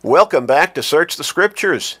Welcome back to Search the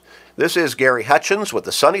Scriptures. This is Gary Hutchins with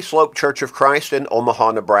the Sunny Slope Church of Christ in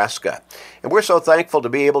Omaha, Nebraska. And we're so thankful to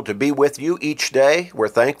be able to be with you each day. We're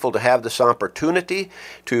thankful to have this opportunity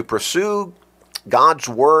to pursue God's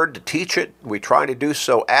Word, to teach it. We try to do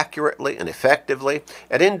so accurately and effectively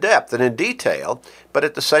and in depth and in detail, but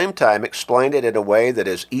at the same time explain it in a way that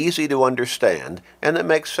is easy to understand and that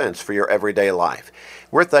makes sense for your everyday life.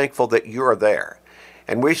 We're thankful that you're there.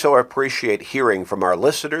 And we so appreciate hearing from our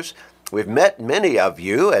listeners. We've met many of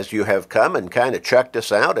you as you have come and kind of checked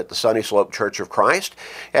us out at the Sunny Slope Church of Christ,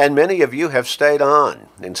 and many of you have stayed on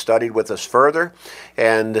and studied with us further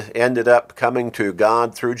and ended up coming to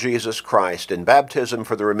God through Jesus Christ in baptism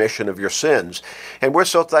for the remission of your sins. And we're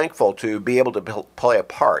so thankful to be able to play a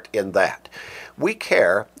part in that. We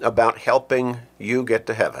care about helping you get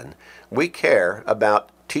to heaven. We care about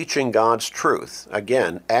teaching God's truth,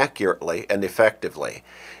 again, accurately and effectively.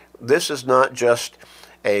 This is not just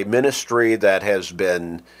a ministry that has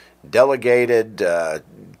been delegated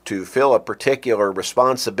to fill a particular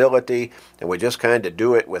responsibility, and we just kind of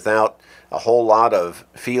do it without a whole lot of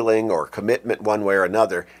feeling or commitment one way or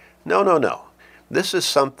another. No. This is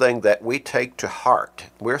something that we take to heart.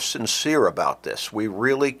 We're sincere about this. We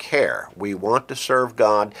really care. We want to serve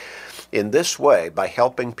God in this way by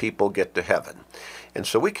helping people get to heaven. And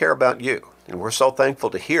so we care about you. And we're so thankful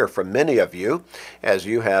to hear from many of you as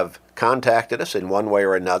you have contacted us in one way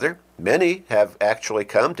or another. Many have actually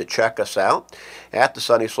come to check us out at the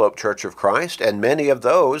Sunny Slope Church of Christ, and many of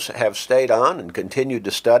those have stayed on and continued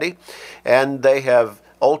to study, and they have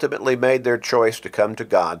ultimately made their choice to come to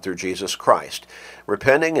God through Jesus Christ,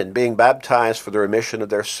 repenting and being baptized for the remission of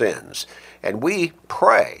their sins. And we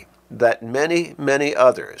pray that many, many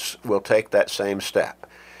others will take that same step.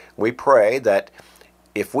 We pray that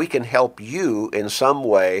if we can help you in some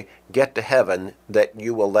way get to heaven, that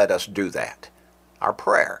you will let us do that. Our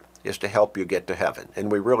prayer is to help you get to heaven,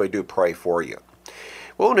 and we really do pray for you.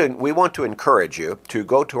 We want to encourage you to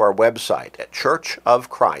go to our website at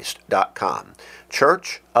churchofchrist.com.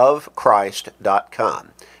 churchofchrist.com.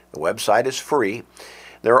 The website is free.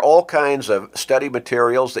 There are all kinds of study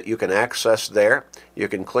materials that you can access there. You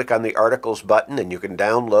can click on the articles button and you can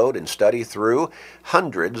download and study through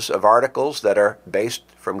hundreds of articles that are based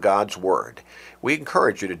from God's Word. We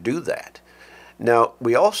encourage you to do that. Now,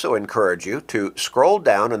 we also encourage you to scroll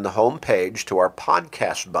down on the home page to our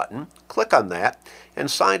podcast button, click on that,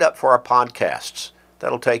 and sign up for our podcasts.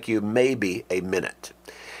 That'll take you maybe a minute.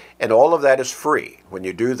 And all of that is free. When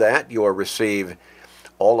you do that, you will receive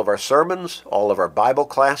all of our sermons, all of our Bible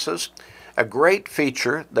classes. A great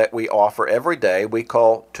feature that we offer every day we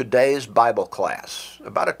call Today's Bible Class,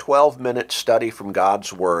 about a 12-minute study from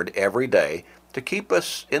God's Word every day to keep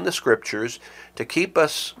us in the Scriptures, to keep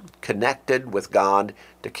us connected with God,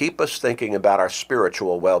 to keep us thinking about our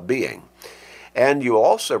spiritual well-being. And you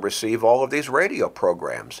also receive all of these radio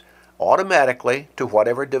programs automatically to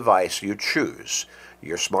whatever device you choose.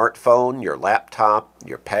 Your smartphone, your laptop,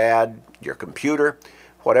 your pad, your computer,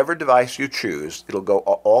 whatever device you choose,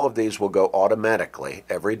 all of these will go automatically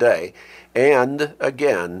every day. And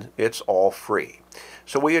again, it's all free.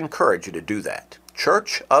 So we encourage you to do that.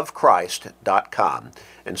 churchofchrist.com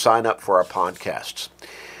and sign up for our podcasts.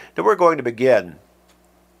 Now we're going to begin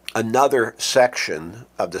another section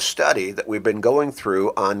of the study that we've been going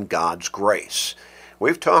through on God's grace.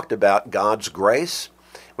 We've talked about God's grace.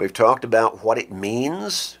 We've talked about what it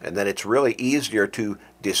means, and that it's really easier to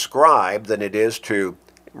describe than it is to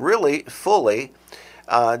really fully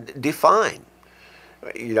define.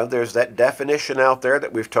 There's that definition out there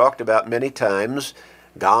that we've talked about many times,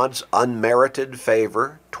 God's unmerited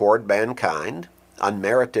favor toward mankind.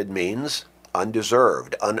 Unmerited means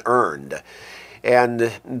undeserved, unearned.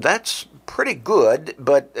 And that's pretty good,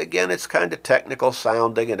 but again, it's kind of technical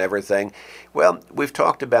sounding and everything. Well, we've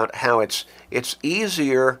talked about how it's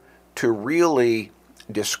easier to really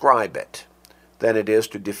describe it than it is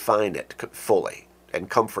to define it fully and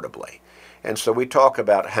comfortably. And so we talk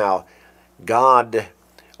about how God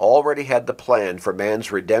already had the plan for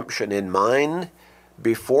man's redemption in mind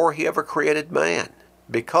before he ever created man,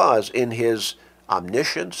 because in his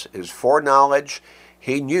omniscience, his foreknowledge,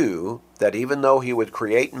 he knew that even though he would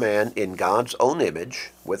create man in God's own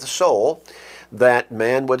image with a soul, that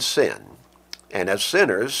man would sin. And as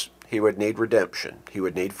sinners, he would need redemption. He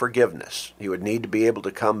would need forgiveness. He would need to be able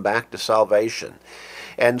to come back to salvation.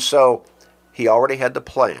 And so he already had the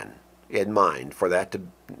plan in mind for that to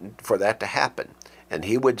happen. And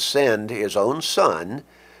he would send his own Son,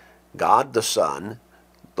 God the Son,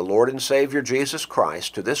 the Lord and Savior Jesus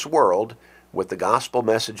Christ, to this world with the gospel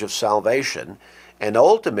message of salvation, and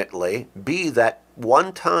ultimately be that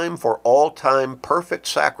one-time for all-time perfect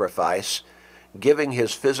sacrifice, giving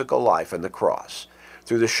his physical life on the cross.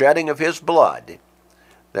 Through the shedding of his blood,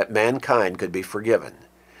 that mankind could be forgiven,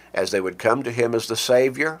 as they would come to him as the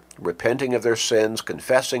Savior, repenting of their sins,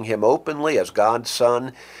 confessing him openly as God's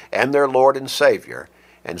Son and their Lord and Savior,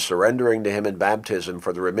 and surrendering to him in baptism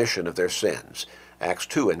for the remission of their sins. Acts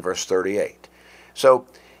 2 and verse 38. So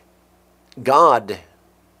God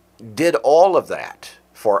did all of that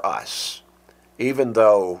for us, even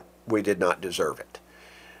though we did not deserve it.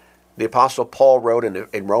 The Apostle Paul wrote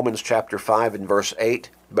in Romans chapter 5 and verse 8,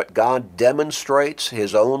 "But God demonstrates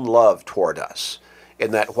his own love toward us,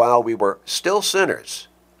 in that while we were still sinners,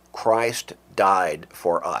 Christ died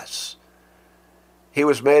for us." He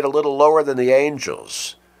was made a little lower than the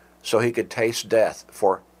angels, so he could taste death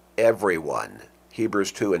for everyone.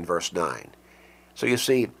 Hebrews 2 and verse 9. So you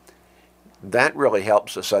see, that really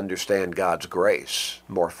helps us understand God's grace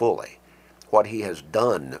more fully, what he has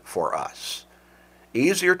done for us.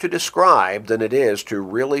 Easier to describe than it is to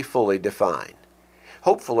really fully define.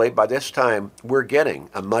 Hopefully, by this time, we're getting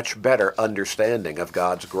a much better understanding of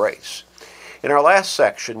God's grace. In our last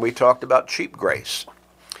section, we talked about cheap grace.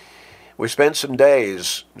 We spent some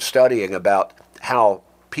days studying about how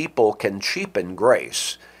people can cheapen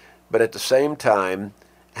grace, but at the same time,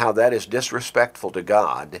 how that is disrespectful to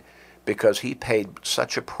God, because he paid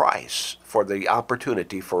such a price for the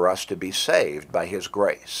opportunity for us to be saved by his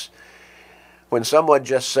grace. When someone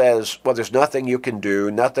just says, well, there's nothing you can do,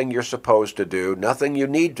 nothing you're supposed to do, nothing you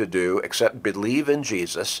need to do except believe in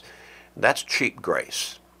Jesus, that's cheap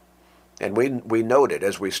grace. And we noted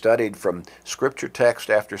as we studied from scripture text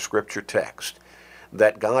after scripture text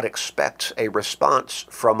that God expects a response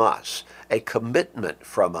from us, a commitment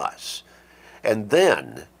from us, and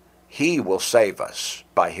then he will save us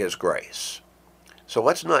by his grace. So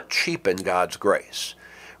let's not cheapen God's grace.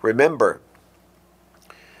 Remember,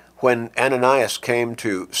 when Ananias came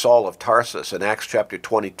to Saul of Tarsus in Acts chapter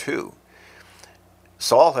 22,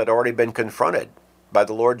 Saul had already been confronted by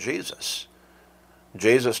the Lord Jesus.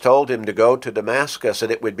 Jesus told him to go to Damascus,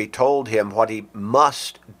 and it would be told him what he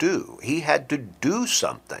must do. He had to do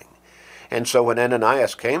something. And so when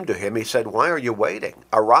Ananias came to him, he said, "Why are you waiting?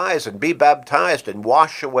 Arise and be baptized and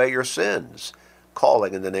wash away your sins,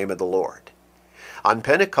 calling in the name of the Lord." On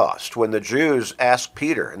Pentecost, when the Jews asked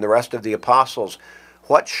Peter and the rest of the apostles,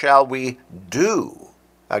 "What shall we do?"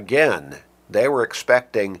 Again, they were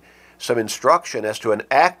expecting some instruction as to an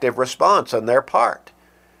active response on their part.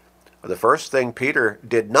 The first thing Peter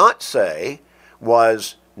did not say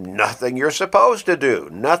was, nothing you're supposed to do,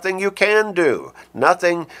 nothing you can do,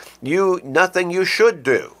 nothing you should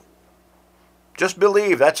do. Just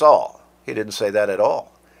believe, that's all. He didn't say that at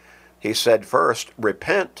all. He said first,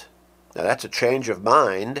 repent. Now that's a change of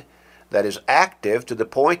mind that is active to the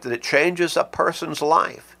point that it changes a person's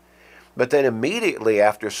life. But then immediately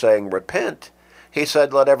after saying repent, he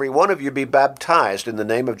said, let every one of you be baptized in the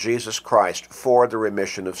name of Jesus Christ for the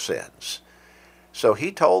remission of sins. So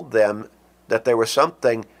he told them that there were some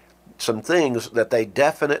things that they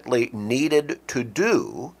definitely needed to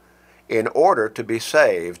do in order to be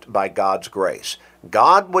saved by God's grace.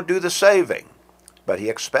 God would do the saving, but he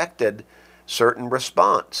expected certain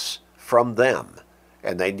response from them,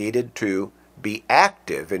 and they needed to be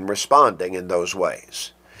active in responding in those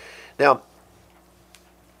ways. Now,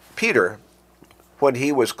 Peter, when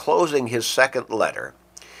he was closing his second letter,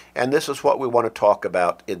 and this is what we want to talk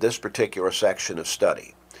about in this particular section of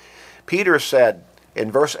study, Peter said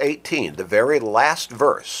in verse 18, the very last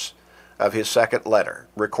verse of his second letter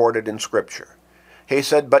recorded in Scripture, he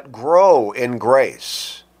said, "But grow in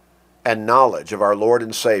grace and knowledge of our Lord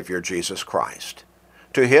and Savior Jesus Christ.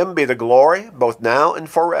 To him be the glory both now and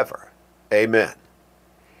forever. Amen."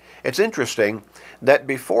 It's interesting that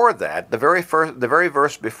before that, the very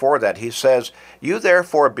verse before that, he says, "You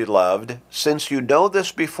therefore, beloved, since you know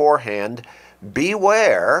this beforehand,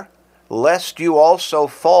 beware lest you also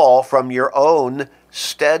fall from your own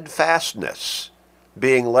steadfastness,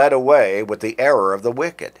 being led away with the error of the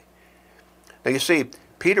wicked." Now you see,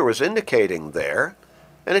 Peter was indicating there,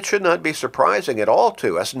 and it should not be surprising at all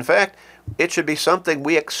to us. In fact, it should be something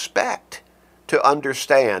we expect to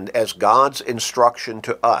understand as God's instruction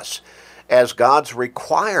to us, as God's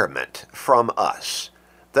requirement from us,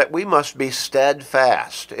 that we must be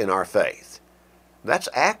steadfast in our faith. That's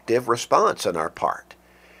active response on our part.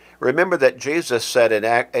 Remember that Jesus said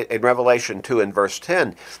in Revelation 2 and verse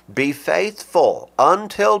 10, "Be faithful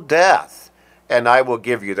until death, and I will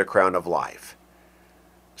give you the crown of life."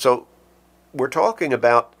 So we're talking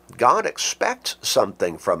about God expects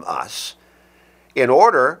something from us in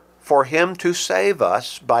order for him to save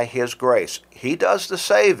us by his grace. He does the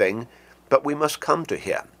saving, but we must come to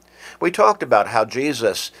him. We talked about how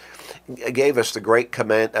Jesus gave us the great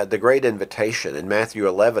command, the great invitation in Matthew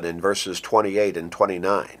 11 in verses 28 and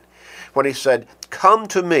 29, when he said, "Come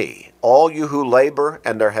to me, all you who labor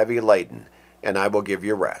and are heavy laden, and I will give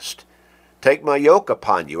you rest. Take my yoke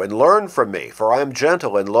upon you and learn from me, for I am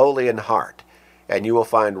gentle and lowly in heart, and you will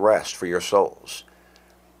find rest for your souls."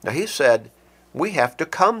 Now he said, we have to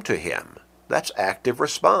come to him. That's active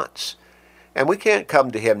response. And we can't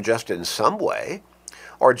come to him just in some way,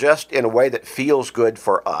 or just in a way that feels good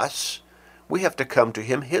for us. We have to come to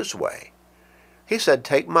him his way. He said,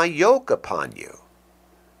 "Take my yoke upon you."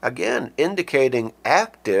 Again, indicating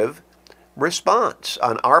active response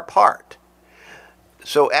on our part.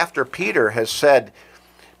 So after Peter has said,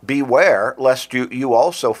 "Beware lest you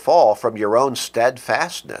also fall from your own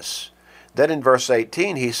steadfastness," then in verse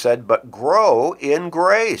 18 he said, "But grow in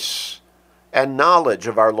grace and knowledge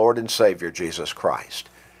of our Lord and Savior Jesus Christ."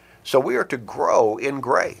 So we are to grow in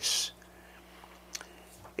grace.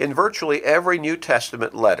 In virtually every New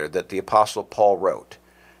Testament letter that the Apostle Paul wrote,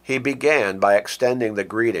 he began by extending the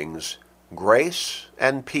greetings, "Grace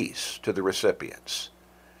and peace," to the recipients.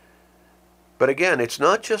 But again, it's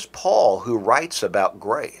not just Paul who writes about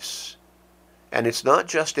grace. And it's not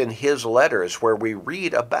just in his letters where we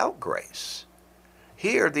read about grace.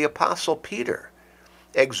 Here, the Apostle Peter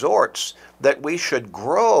exhorts that we should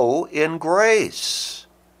grow in grace.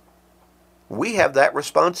 We have that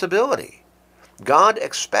responsibility. God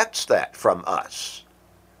expects that from us.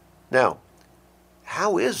 Now,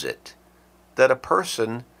 how is it that a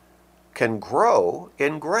person can grow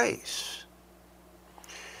in grace?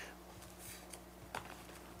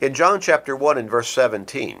 In John chapter 1 and verse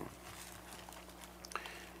 17,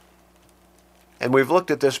 and we've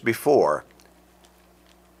looked at this before,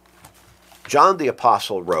 John the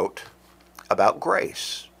Apostle wrote about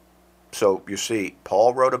grace. So you see,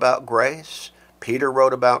 Paul wrote about grace, Peter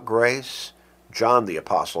wrote about grace, John the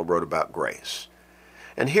Apostle wrote about grace.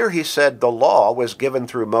 And here he said the law was given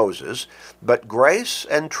through Moses, but grace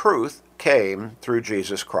and truth came through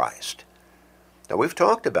Jesus Christ. Now we've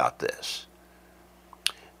talked about this.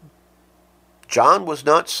 John was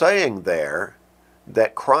not saying there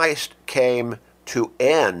that Christ came to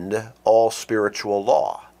end all spiritual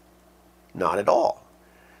law. Not at all.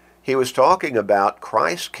 He was talking about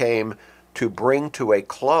Christ came to bring to a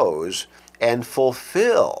close and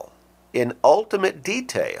fulfill in ultimate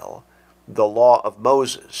detail the law of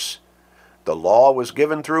Moses. The law was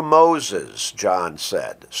given through Moses, John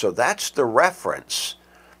said. So that's the reference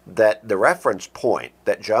point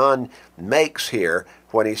that John makes here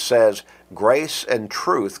when he says grace and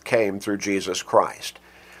truth came through Jesus Christ.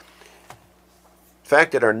 In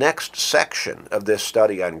fact, in our next section of this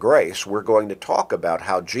study on grace, we're going to talk about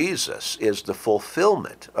how Jesus is the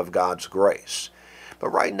fulfillment of God's grace. But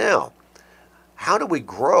right now, how do we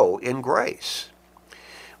grow in grace?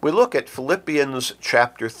 We look at Philippians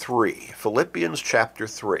chapter 3. Philippians chapter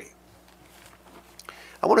 3.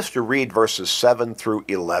 I want us to read verses 7 through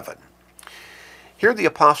 11. Here the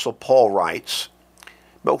Apostle Paul writes,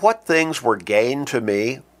 "But what things were gain to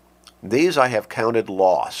me, these I have counted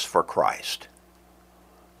loss for Christ."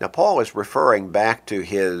 Now Paul is referring back to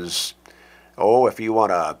his, if you want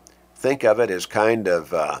to think of it as kind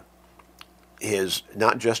of his,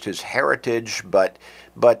 not just his heritage, but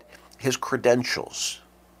his credentials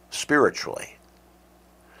spiritually.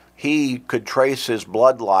 He could trace his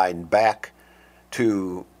bloodline back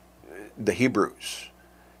to the Hebrews,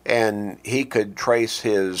 and he could trace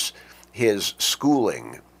his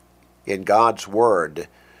schooling in God's Word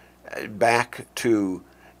back to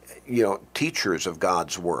teachers of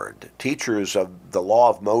God's Word, teachers of the law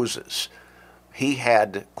of Moses. He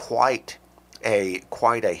had quite a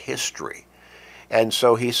history. And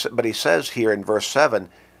so he says here in verse 7,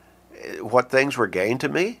 what things were gained to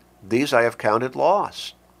me, these I have counted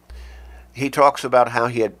loss. He talks about how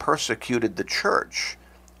he had persecuted the church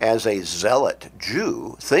as a zealot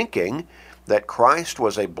Jew, thinking that Christ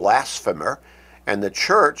was a blasphemer and the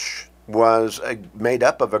church was made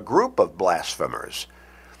up of a group of blasphemers.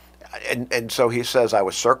 And so he says, I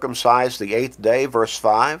was circumcised the 8th day, verse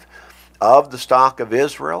 5, of the stock of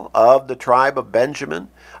Israel, of the tribe of Benjamin,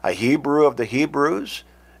 a Hebrew of the Hebrews,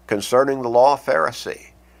 concerning the law,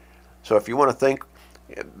 Pharisee. So if you want to think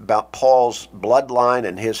about Paul's bloodline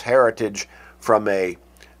and his heritage from a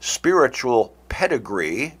spiritual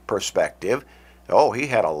pedigree perspective, he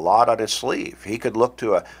had a lot on his sleeve. He could look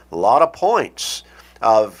to a lot of points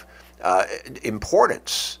of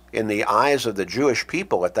importance in the eyes of the Jewish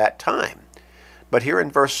people at that time. But here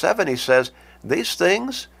in verse 7 he says, these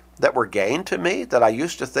things that were gained to me, that I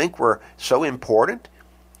used to think were so important,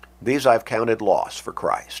 these I've counted loss for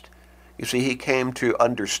Christ. You see, he came to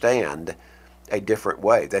understand a different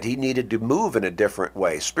way, that he needed to move in a different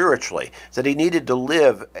way spiritually, that he needed to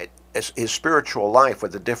live his spiritual life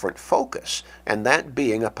with a different focus, and that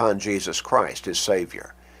being upon Jesus Christ, his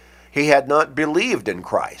Savior. He had not believed in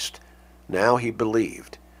Christ. Now he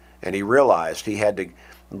believed, and he realized he had to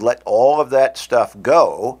let all of that stuff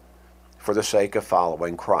go for the sake of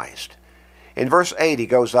following Christ. In verse 8, he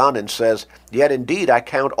goes on and says, "Yet indeed I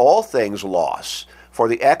count all things loss for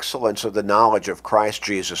the excellence of the knowledge of Christ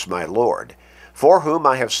Jesus my Lord, for whom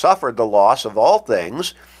I have suffered the loss of all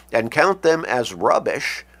things, and count them as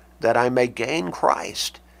rubbish, that I may gain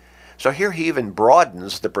Christ." So here he even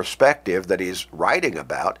broadens the perspective that he's writing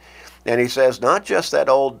about, and he says not just that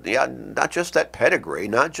not just that pedigree,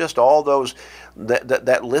 not just all those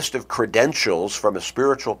that list of credentials from a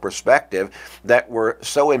spiritual perspective that were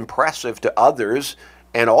so impressive to others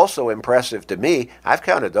and also impressive to me. I've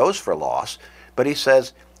counted those for loss, but he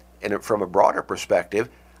says, and from a broader perspective,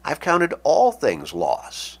 I've counted all things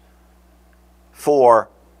loss for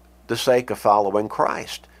the sake of following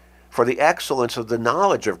Christ, for the excellence of the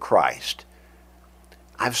knowledge of Christ.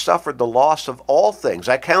 I've suffered the loss of all things.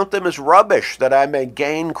 I count them as rubbish, that I may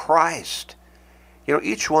gain Christ. You know,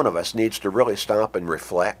 each one of us needs to really stop and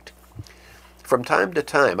reflect. From time to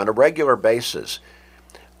time, on a regular basis,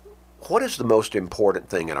 what is the most important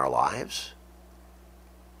thing in our lives?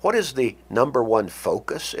 What is the number one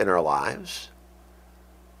focus in our lives?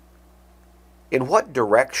 In what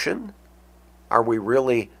direction are we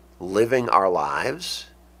really living our lives?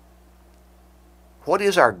 What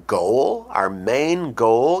is our goal, our main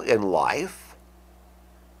goal in life?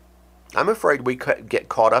 I'm afraid we get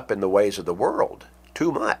caught up in the ways of the world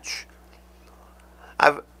too much.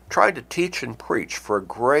 I've tried to teach and preach for a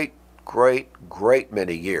great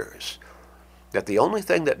many years that the only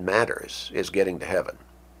thing that matters is getting to heaven.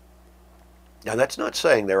 Now, that's not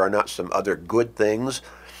saying there are not some other good things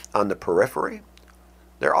on the periphery.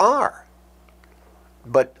 There are.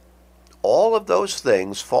 But all of those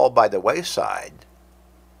things fall by the wayside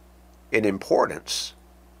in importance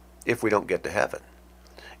if we don't get to heaven.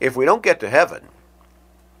 If we don't get to heaven,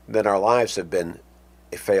 then our lives have been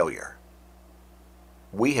a failure.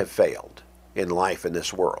 We have failed in life in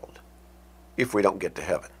this world if we don't get to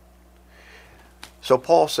heaven. So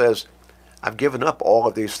Paul says, I've given up all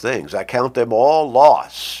of these things. I count them all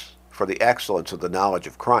loss for the excellence of the knowledge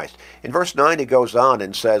of Christ. In verse 9 he goes on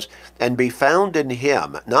and says, "And be found in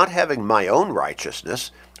him, not having my own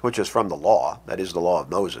righteousness, which is from the law," that is the law of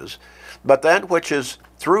Moses, "but that which is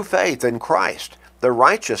through faith in Christ, the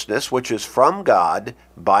righteousness which is from God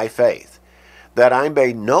by faith, that I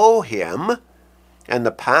may know him and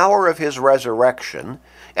the power of his resurrection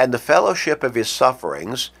and the fellowship of his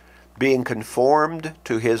sufferings, being conformed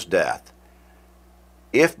to his death,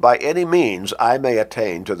 if by any means I may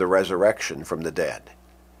attain to the resurrection from the dead."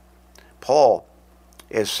 Paul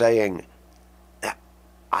is saying,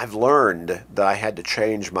 I've learned that I had to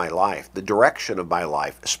change my life, the direction of my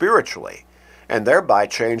life spiritually, and thereby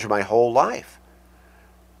change my whole life.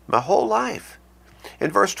 My whole life. In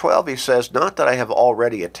verse 12 he says, "Not that I have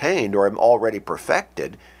already attained or am already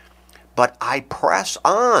perfected, but I press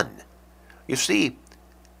on." You see,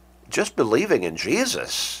 just believing in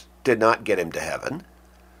Jesus did not get him to heaven.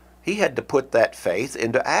 He had to put that faith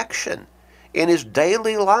into action in his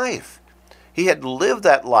daily life. He had lived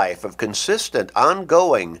that life of consistent,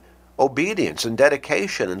 ongoing obedience and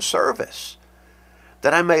dedication and service,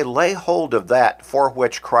 that I may lay hold of that for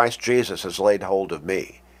which Christ Jesus has laid hold of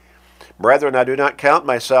me. "Brethren, I do not count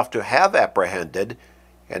myself to have apprehended,"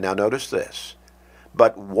 and now notice this,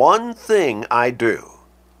 "but one thing I do,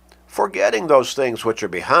 forgetting those things which are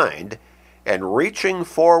behind, and reaching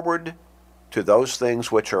forward to those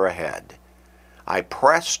things which are ahead. I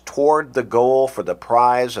press toward the goal for the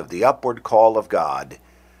prize of the upward call of God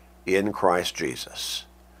in Christ Jesus."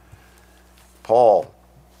 Paul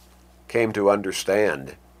came to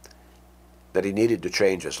understand that he needed to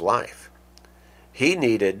change his life. He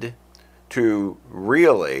needed to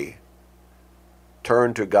really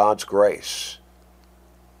turn to God's grace,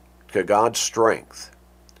 to God's strength,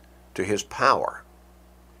 to his power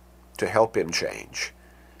to help him change.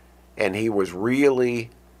 And he was really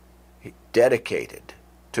dedicated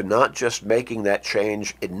to not just making that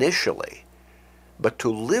change initially, but to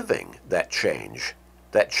living that change,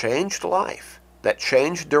 that changed life, that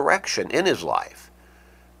changed direction in his life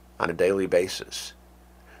on a daily basis.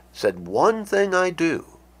 Said, "One thing I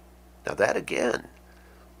do." Now that again,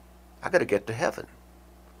 I got to get to heaven.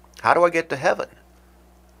 How do I get to heaven?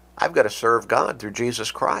 I've got to serve God through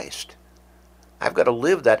Jesus Christ. I've got to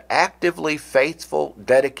live that actively faithful,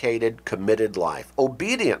 dedicated, committed life,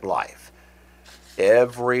 obedient life.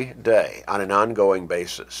 every day on an ongoing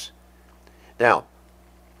basis. Now,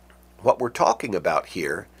 what we're talking about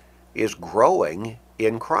here is growing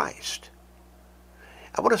in Christ.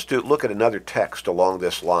 I want us to look at another text along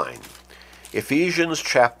this line. Ephesians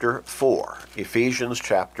chapter 4. Ephesians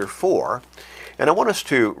chapter 4. And I want us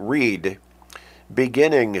to read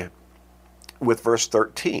beginning with verse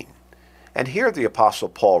 13. And here the Apostle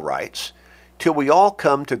Paul writes, "Till we all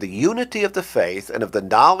come to the unity of the faith and of the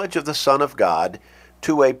knowledge of the Son of God,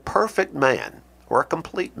 to a perfect man," or a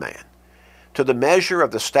complete man, "to the measure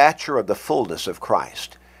of the stature of the fullness of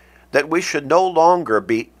Christ, that we should no longer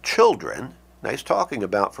be children." Now he's talking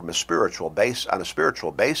about from a spiritual base, on a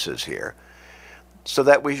spiritual basis here. "So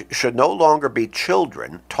that we should no longer be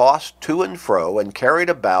children, tossed to and fro and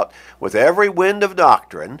carried about with every wind of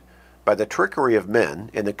doctrine by the trickery of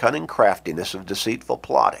men in the cunning craftiness of deceitful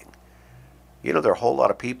plotting." You know, there are a whole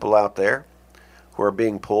lot of people out there who are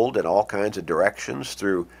being pulled in all kinds of directions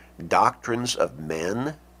through doctrines of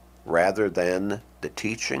men rather than the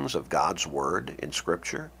teachings of God's Word in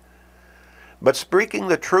Scripture. "But speaking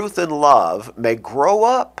the truth in love may grow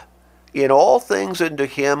up in all things into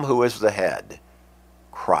Him who is the head,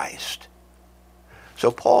 Christ."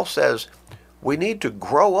 So Paul says we need to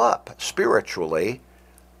grow up spiritually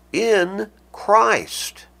in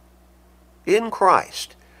Christ. In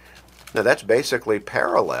Christ. Now that's basically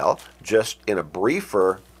parallel, just in a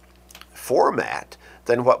briefer format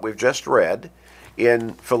than what we've just read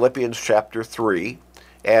in Philippians chapter 3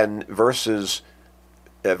 and verses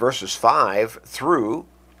 5 through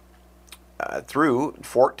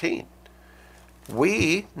 14.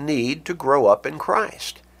 We need to grow up in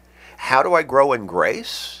Christ. How do I grow in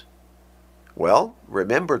grace? Well,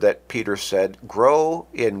 remember that Peter said, grow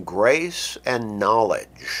in grace and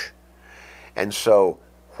knowledge. And so,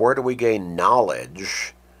 where do we gain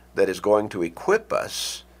knowledge that is going to equip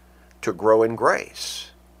us to grow in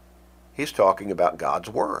grace? He's talking about God's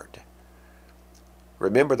Word.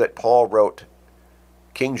 Remember that Paul wrote,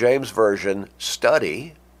 King James Version,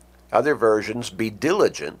 study. Other versions, be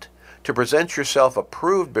diligent to present yourself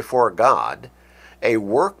approved before God, a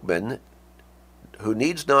workman who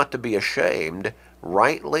needs not to be ashamed,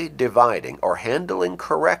 rightly dividing or handling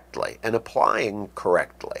correctly and applying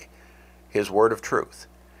correctly His word of truth.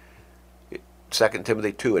 2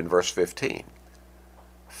 Timothy 2 and verse 15.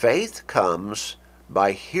 Faith comes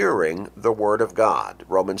by hearing the word of God.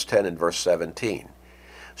 Romans 10 and verse 17.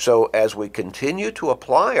 So as we continue to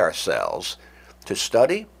apply ourselves to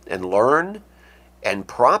study and learn and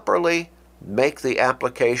properly make the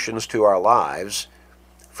applications to our lives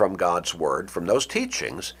from God's Word, from those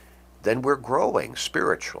teachings, then we're growing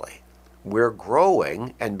spiritually. We're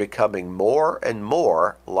growing and becoming more and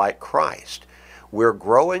more like Christ. We're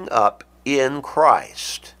growing up in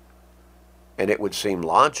Christ. And it would seem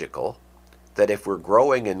logical that if we're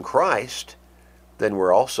growing in Christ, then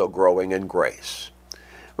we're also growing in grace.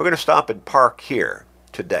 We're going to stop and park here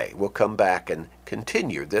today. We'll come back and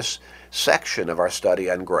continue this section of our study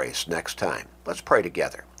on grace next time. Let's pray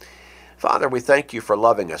together. Father, we thank you for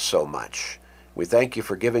loving us so much. We thank you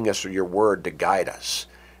for giving us your word to guide us.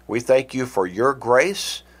 We thank you for your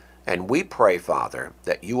grace, and we pray, Father,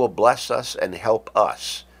 that you will bless us and help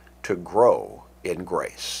us to grow in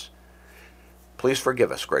grace. Please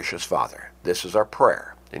forgive us, gracious Father. This is our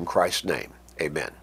prayer. In Christ's name, amen.